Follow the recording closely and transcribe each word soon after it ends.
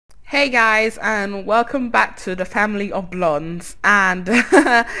Hey guys, and welcome back to the family of blondes. And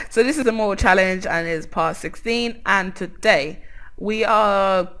so this is the Immortal challenge and it's part 16, and today we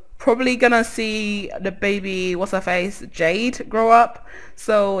are probably gonna see the baby, what's her face, Jade, grow up.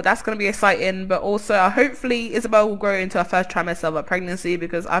 So that's gonna be exciting, but also hopefully Isabel will grow into her first trimester of a pregnancy,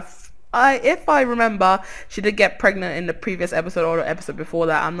 because if I remember, she did get pregnant in the previous episode or the episode before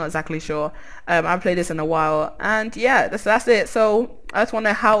that. I'm not exactly sure. I haven't played this in a while, and yeah, that's it. So I just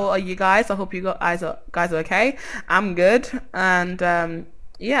wonder, how are you guys? I hope you guys are okay. I'm good, and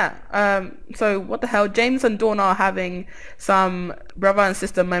yeah. So what the hell? James and Dawn are having some brother and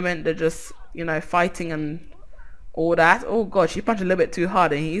sister moment. They're just fighting and all that. Oh god, she punched a little bit too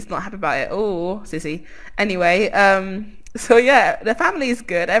hard and he's not happy about it. Oh sissy. Anyway, so yeah, the family is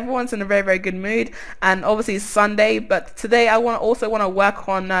good. Everyone's in a very good mood, and obviously it's Sunday, but today I also want to work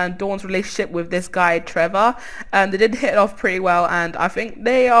on Dawn's relationship with this guy Trevor. They did hit it off pretty well, and I think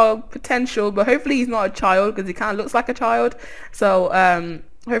they are potential, but hopefully he's not a child, because he kind of looks like a child. So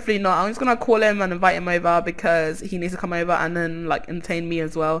hopefully not. I'm just gonna call him and invite him over, because he needs to come over and then like entertain me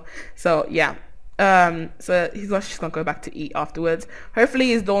as well. So yeah. So she's gonna go back to eat afterwards.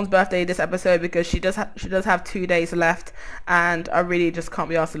 Hopefully it's Dawn's birthday this episode, because she does have 2 days left, and I really just can't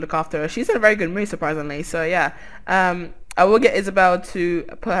be asked to look after her. She's in a very good mood, surprisingly. So yeah, I will get Isabel to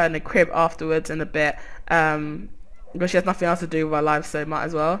put her in the crib afterwards in a bit, because she has nothing else to do with her life, so might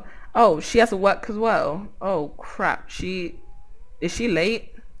as well. Oh, she has to work as well. Oh crap, is she late?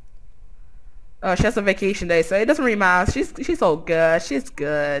 Oh, she has a vacation day, so it doesn't really matter. She's all good. She's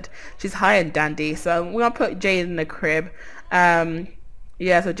good. She's high and dandy. So we're gonna put Jade in the crib.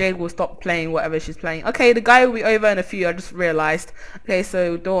 Yeah, so Jade will stop playing whatever she's playing. Okay, the guy will be over in a few. I just realized. Okay,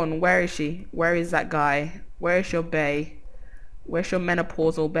 so Dawn, where is she? Where is that guy? Where is your bae? Where's your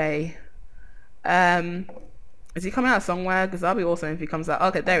menopausal bae? Is he coming out somewhere? Because that'll be awesome if he comes out.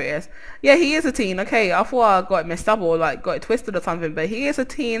 Okay, there he is. Yeah, he is a teen. Okay, I thought I got it messed up or like got it twisted or something, but he is a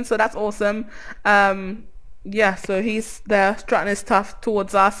teen, so that's awesome. Yeah, so he's there strutting his stuff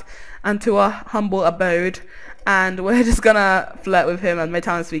towards us and to our humble abode, and we're just gonna flirt with him as many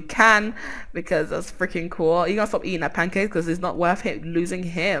times as we can, because that's freaking cool. You're gonna stop eating that pancake, because it's not worth it losing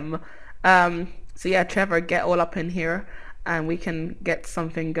him. So yeah, Trevor, get all up in here and we can get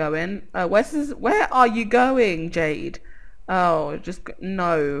something going. Where are you going, Jade? Oh,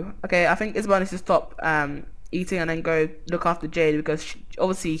 no. Okay, I think Isabel needs to stop eating and then go look after Jade, because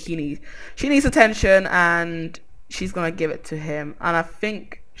obviously she needs attention, and she's gonna give it to him. And I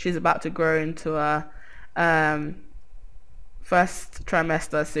think she's about to grow into a first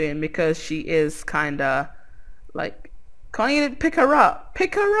trimester soon, because she is kinda like, can't you pick her up?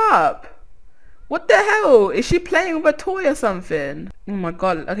 Pick her up! What the hell? Is she playing with a toy or something? Oh my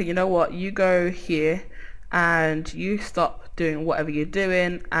god. Okay, you know what? You go here and you stop doing whatever you're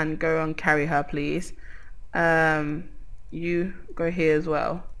doing and go and carry her, please. You go here as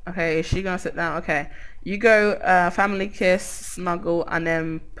well. Okay, is she gonna sit down? Okay. You go family kiss, snuggle, and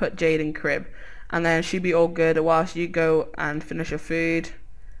then put Jade in crib. And then she'll be all good whilst you go and finish your food.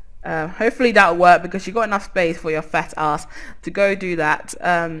 Hopefully that'll work, because you got enough space for your fat ass to go do that.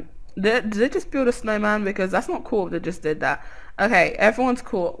 Did they just build a snowman? Because that's not cool if they just did that. Okay, everyone's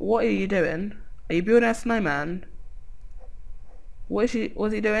cool. What are you doing? Are you building a snowman? What's he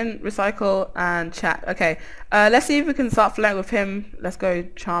doing? Recycle and chat. Okay, let's see if we can start flirting with him. Let's go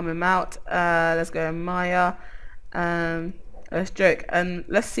charm him out. Let's go Maya. Let's joke, and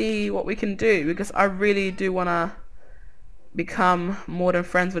let's see what we can do, because I really do want to become more than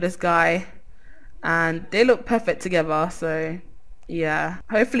friends with this guy, and they look perfect together. So yeah,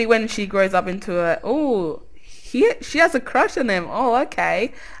 hopefully when she grows up into a she has a crush on him. Oh,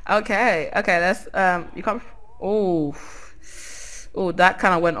 okay, let's you can't. Oh, that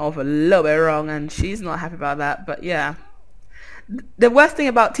kind of went off a little bit wrong, and she's not happy about that. But yeah, the worst thing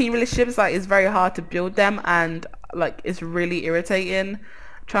about teen relationships, like, it's very hard to build them, and like it's really irritating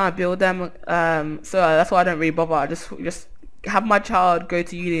trying to build them. So that's why I don't really bother. I just have my child go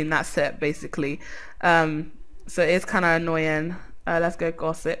to uni and that's it, basically. So it's kind of annoying. Let's go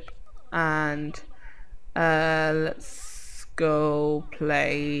gossip, and let's go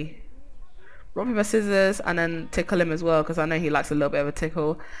play rock paper scissors, and then tickle him as well, because I know he likes a little bit of a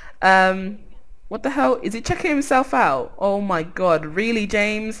tickle. What the hell? Is he checking himself out? Oh my god, really,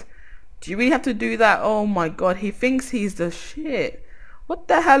 James? Do you really have to do that? Oh my god, he thinks he's the shit. What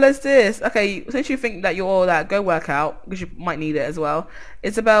the hell is this? Okay, since you think that you're all that, go work out, because you might need it as well.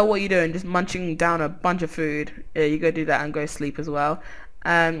 Isabel, what are you doing? Just munching down a bunch of food. Yeah, you go do that and go sleep as well.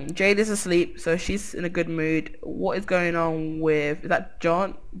 Jade is asleep, so she's in a good mood. What is going on with, is that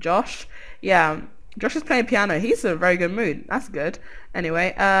Josh? Yeah, Josh is playing piano. He's in a very good mood. That's good.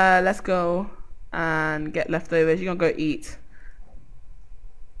 Anyway, let's go and get leftovers. You're gonna go eat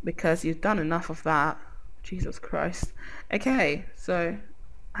because you've done enough of that. Jesus Christ. Okay, so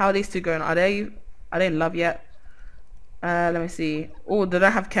how are these two going? Are they in love yet? Let me see. Oh, they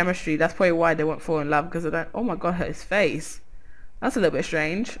don't have chemistry. That's probably why they won't fall in love, because they don't. Oh my god, his face. That's a little bit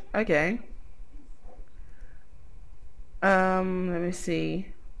strange. Okay. Let me see.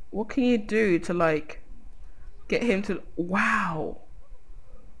 What can you do to like get him to? Wow.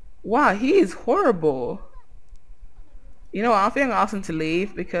 Wow, he is horrible. You know what? I think I'm gonna ask him to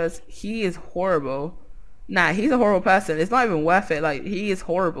leave because he is horrible. Nah, he's a horrible person. It's not even worth it. Like, he is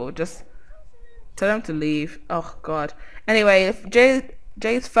horrible. Just tell him to leave. Oh god. Anyway, if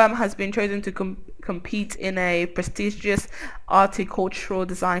Jay's firm has been chosen to compete in a prestigious horticultural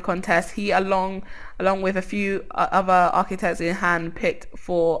design contest. He, along with a few other architects in hand, picked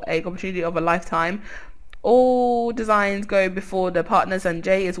for a opportunity of a lifetime. All designs go before the partners, and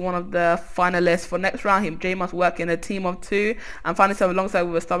Jay is one of the finalists. For next round, Jay must work in a team of two and find himself alongside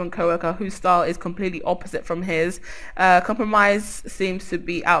with a stubborn co-worker whose style is completely opposite from his. Compromise seems to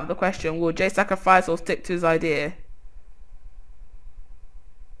be out of the question. Will Jay sacrifice or stick to his idea?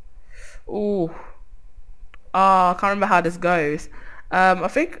 Ooh. I can't remember how this goes. I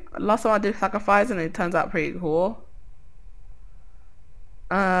think last time I did sacrifice and it turns out pretty cool.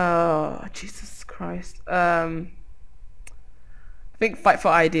 Oh, Jesus Christ. I think fight for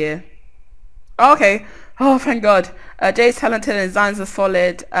idea. Oh, okay. Oh, thank God. Jay's talented and designs are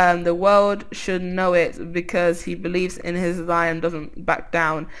solid. The world should know it because he believes in his design and doesn't back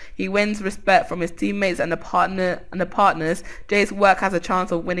down. He wins respect from his teammates and the partners. Jay's work has a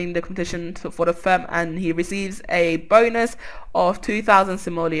chance of winning the competition for the firm, and he receives a bonus of 2,000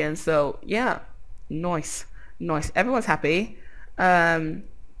 simoleons. So yeah, nice. Everyone's happy.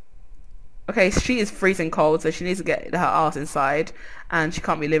 Okay, she is freezing cold, so she needs to get her ass inside, and she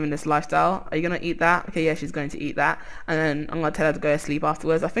can't be living this lifestyle. Are you gonna eat that? Okay, yeah, she's going to eat that, and then I'm gonna tell her to go to sleep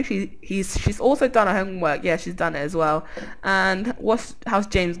afterwards. I think she's also done her homework. Yeah, she's done it as well. And how's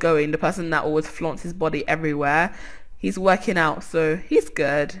James going? The person that always flaunts his body everywhere. He's working out, so he's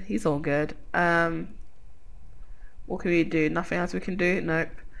good. He's all good. What can we do? Nothing else we can do? Nope.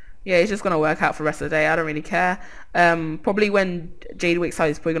 Yeah, he's just gonna work out for the rest of the day. I don't really care. Probably when Jade wakes up,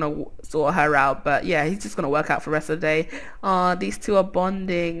 he's probably gonna sort her out. But yeah, he's just gonna work out for the rest of the day. These two are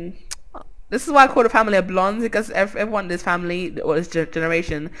bonding. This is why I call the family a blonde, because everyone in this family or this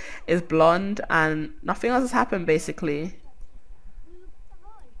generation is blonde, and nothing else has happened basically.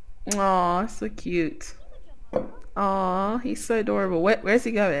 Aw, so cute. Aw, he's so adorable. Where's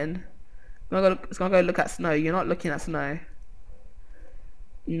he going? He's gonna go look at snow. You're not looking at snow.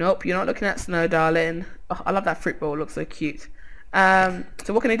 Nope, you're not looking at snow, darling. Oh, I love that fruit bowl. It looks so cute. So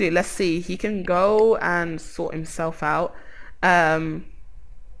what can he do? Let's see. He can go and sort himself out. Let's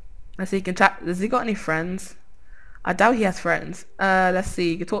see. He can chat. Has he got any friends? I doubt he has friends. Let's see.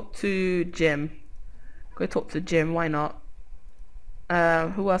 You can talk to Jim. Go talk to Jim. Why not?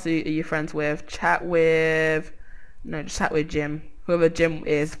 Who else are you friends with? No, just chat with Jim. Whoever Jim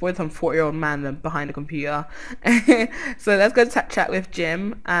is, probably some 40-year-old man behind the computer. So let's go chat with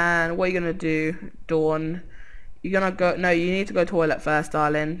Jim. And what are you gonna do, Dawn? You're gonna go. No, you need to go to toilet first,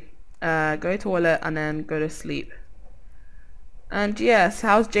 darling. Go to toilet and then go to sleep. And yes,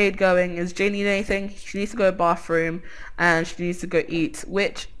 how's Jade going? Is Jade need anything? She needs to go to the bathroom and she needs to go eat,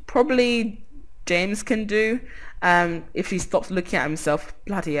 which probably James can do. If she stops looking at himself.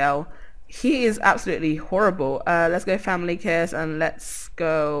 Bloody hell. He is absolutely horrible. Let's go family cares and let's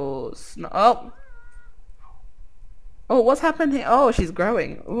go. Oh, what's happened here? Oh, she's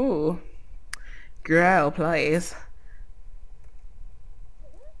growing. Ooh, girl, please.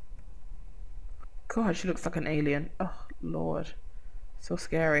 God, she looks like an alien. Oh Lord, so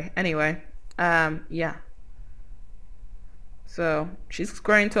scary. Anyway, yeah. So she's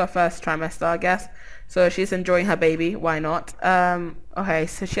growing to her first trimester, I guess. So she's enjoying her baby. Why not? Okay,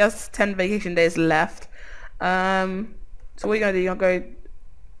 so she has 10 vacation days left. So what are you gonna do? You're gonna go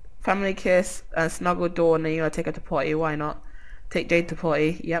family kiss and snuggle Dawn, and then you're gonna take her to potty. Why not? Take Jade to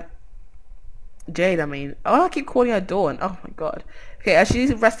potty. Yep. Jade, I mean. Oh, I keep calling her Dawn. Oh my god. Okay, has she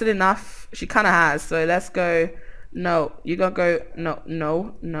rested enough? She kind of has. So let's go. No, you're gonna go.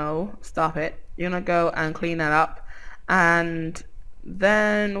 No. Stop it. You're gonna go and clean that up. And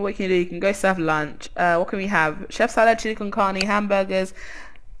then what can you do? You can go serve lunch. What can we have? Chef salad, chili con carne, hamburgers,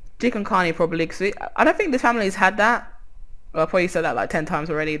 chicken carne probably. Cause I don't think the family's had that. Well, I probably said that like 10 times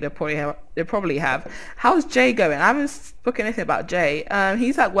already. They probably have. How's Jay going? I haven't spoken anything about Jay.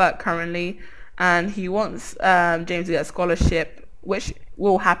 He's at work currently, and he wants James to get a scholarship, which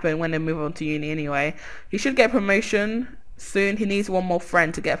will happen when they move on to uni anyway. He should get promotion soon. He needs one more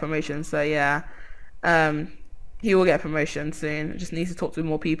friend to get promotion, so yeah. He will get promotion soon. Just needs to talk to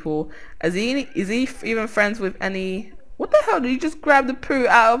more people. Is he even friends with any... What the hell? Did he just grab the poo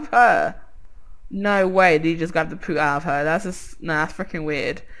out of her? No way did he just grab the poo out of her. That's just... Nah, that's freaking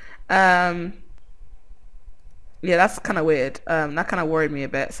weird. Yeah, that's kind of weird. That kind of worried me a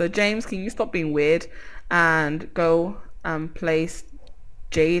bit. So James, can you stop being weird and go and place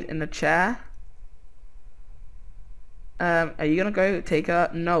Jade in the chair? Are you gonna go take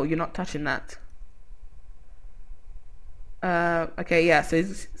her? No, you're not touching that. Okay, yeah, so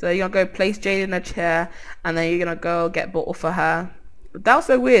you're gonna go place Jade in a chair, and then you're gonna go get bottle for her. That was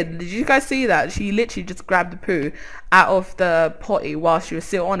so weird. Did you guys see that? She literally just grabbed the poo out of the potty while she was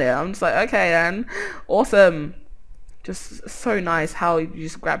still on it. I'm just like, okay then, awesome. Just so nice how you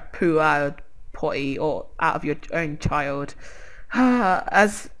just grab poo out of potty or out of your own child.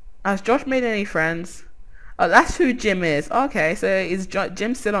 Has Josh made any friends? Oh, that's who Jim is. Okay, so is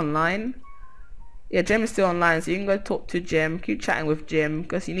Jim still online? Yeah, Jim is still online, so you can go talk to Jim. Keep chatting with Jim,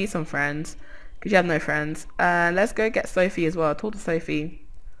 because you need some friends. Because you have no friends. Let's go get Sophie as well. Talk to Sophie.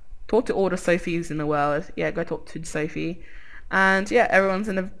 Talk to all the Sophies in the world. Yeah, go talk to Sophie. And yeah, everyone's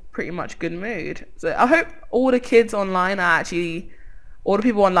in a pretty much good mood. So I hope all the kids online are actually... All the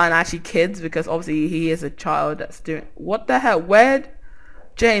people online are actually kids, because obviously he is a child that's doing... What the hell? Where...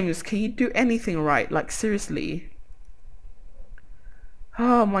 James, can you do anything right? Like, seriously.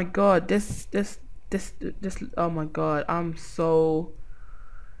 Oh my god, this, oh my god, I'm so...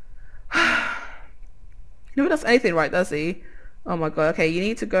 He never does anything right, does he? Oh my god, okay, you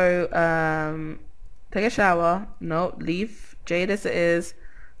need to go, take a shower. No, leave Jade as it is.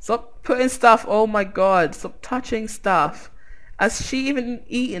 Stop putting stuff, oh my god, stop touching stuff. Has she even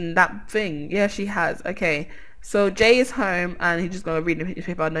eaten that thing? Yeah, she has. Okay, so Jay is home, and he's just gonna read the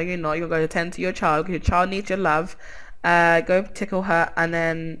newspaper. No, you're not. You're gonna attend to your child, because your child needs your love. Go tickle her, and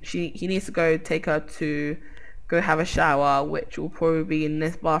then he needs to go take her to go have a shower, which will probably be in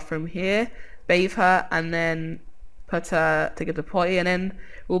this bathroom here. Bathe her, and then take her to the potty, and then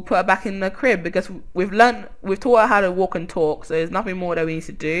we'll put her back in the crib, because we've taught her how to walk and talk, so there's nothing more that we need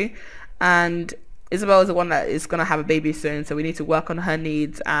to do. And Isabel is the one that is gonna have a baby soon, so we need to work on her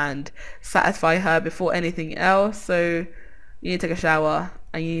needs and satisfy her before anything else. So you need to take a shower,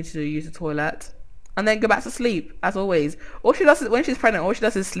 and you need to use the toilet, and then go back to sleep as always. All she does is, when she's pregnant, all she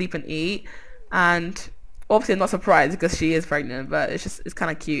does is sleep and eat. And obviously I'm not surprised, because she is pregnant, but it's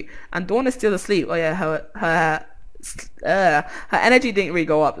kind of cute. And Dawn is still asleep. Oh yeah, her energy didn't really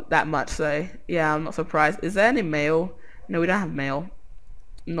go up that much, so yeah, I'm not surprised. Is there any mail? No, we don't have mail,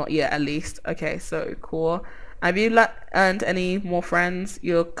 not yet, at least. Okay, so cool. Have you earned any more friends?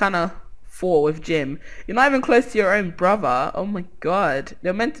 You're kind of four with Jim. You're not even close to your own brother. Oh my god.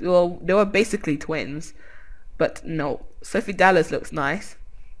 They were basically twins, but no. Sophie Dallas looks nice.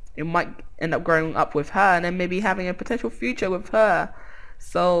 You might end up growing up with her, and then maybe having a potential future with her.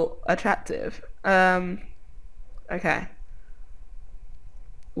 So attractive. Okay.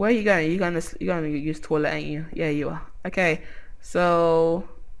 Where are you going? You're gonna use toilet, ain't you? Yeah, you are. Okay. So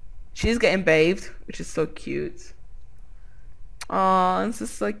she's getting bathed, which is so cute. Oh, this is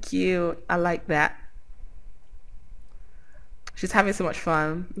so cute. I like that. She's having so much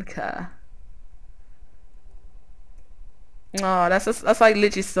fun. Look at her. Oh, that's like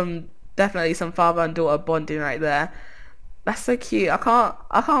literally definitely some father and daughter bonding right there. That's so cute. I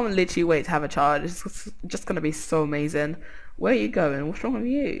can't literally wait to have a child. It's just gonna be so amazing. Where are you going? What's wrong with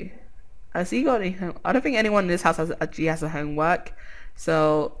you? Has he got any home? I don't think anyone in this house actually has a homework,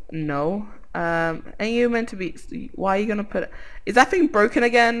 so no. And you meant to be... Why are you gonna put... Is that thing broken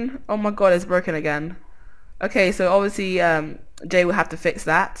again? Oh my god, it's broken again. Okay, so obviously Jay will have to fix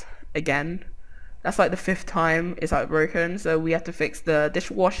that again. That's like the 5th time it's like broken, so we have to fix the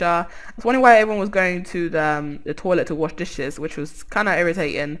dishwasher. I was wondering why everyone was going to the toilet to wash dishes, which was kind of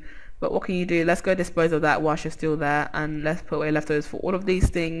irritating. But what can you do? Let's go dispose of that while she's still there, and let's put away leftovers for all of these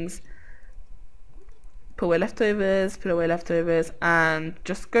things. Put away leftovers, and you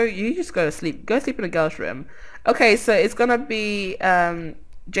just go to sleep. Go sleep in the girls' room. Okay, so it's gonna be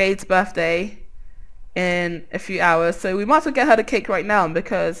Jade's birthday in a few hours, so we might as well get her the cake right now,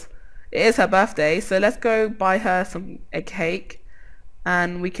 because it is her birthday. So let's go buy her a cake,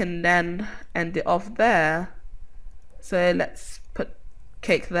 and we can then end it off there. So let's put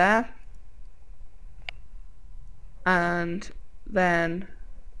cake there, and then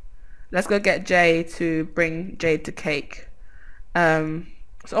let's go get Jay to bring Jade to cake. So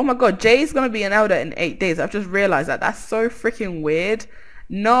oh my god, Jay's gonna be an elder in 8 days. I've just realized that. That's so freaking weird.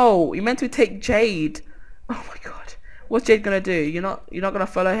 No, you meant to take Jade. Oh my god. What's Jade gonna do? You're not gonna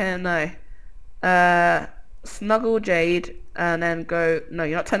follow her? No. Snuggle Jade and then go. No,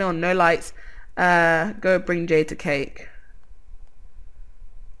 you're not turning on no lights. Go bring Jade to cake.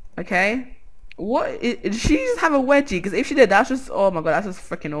 Okay. Did she just have a wedgie? Because if she did, that's just, oh my god, that's just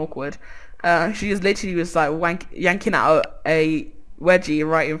freaking awkward. She just literally was like yanking out a wedgie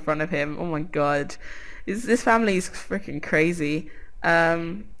right in front of him. Oh my god, this family is freaking crazy.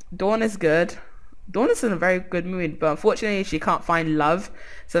 Dawn is good. Dawn is in a very good mood, but unfortunately she can't find love,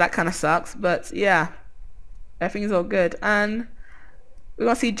 so that kind of sucks. But yeah, everything's all good, and we're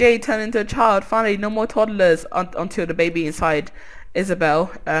gonna see Jade turn into a child. Finally, no more toddlers until the baby inside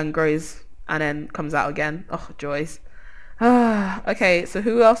Isabel grows and then comes out again. Oh, joys. Okay, so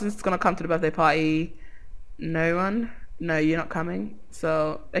who else is gonna come to the birthday party? No one? No, you're not coming.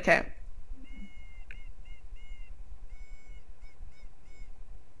 So, okay.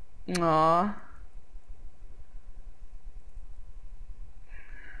 Aww.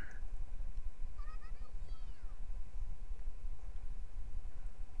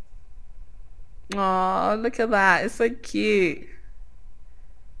 Aww, look at that. It's so cute.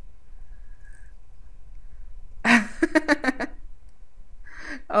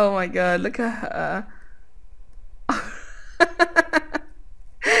 Oh my god, look at her.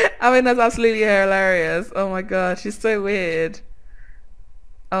 I mean, that's absolutely hilarious. Oh my gosh, she's so weird.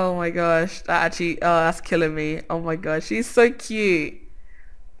 Oh my gosh, that actually, oh, that's killing me. Oh my gosh, she's so cute.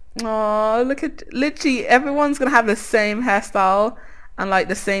 Oh, look at, literally everyone's gonna have the same hairstyle and like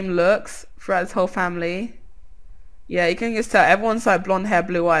the same looks throughout this whole family. Yeah, you can just tell everyone's like blonde hair,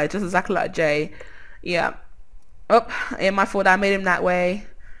 blue eyes, just exactly like Jay. Yeah. Oh, yeah, my fault. I made him that way.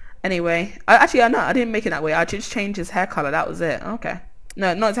 Anyway, actually, no, I didn't make it that way. I just changed his hair color. That was it. Okay.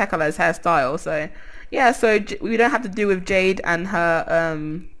 No, not his hair color, his hairstyle. So, yeah. So we don't have to deal with Jade and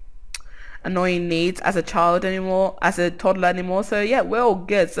her annoying needs as a child anymore, as a toddler anymore. So yeah, we're all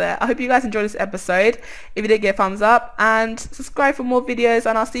good. So I hope you guys enjoyed this episode. If you did, give a thumbs up and subscribe for more videos.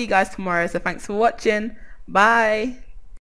 And I'll see you guys tomorrow. So thanks for watching. Bye.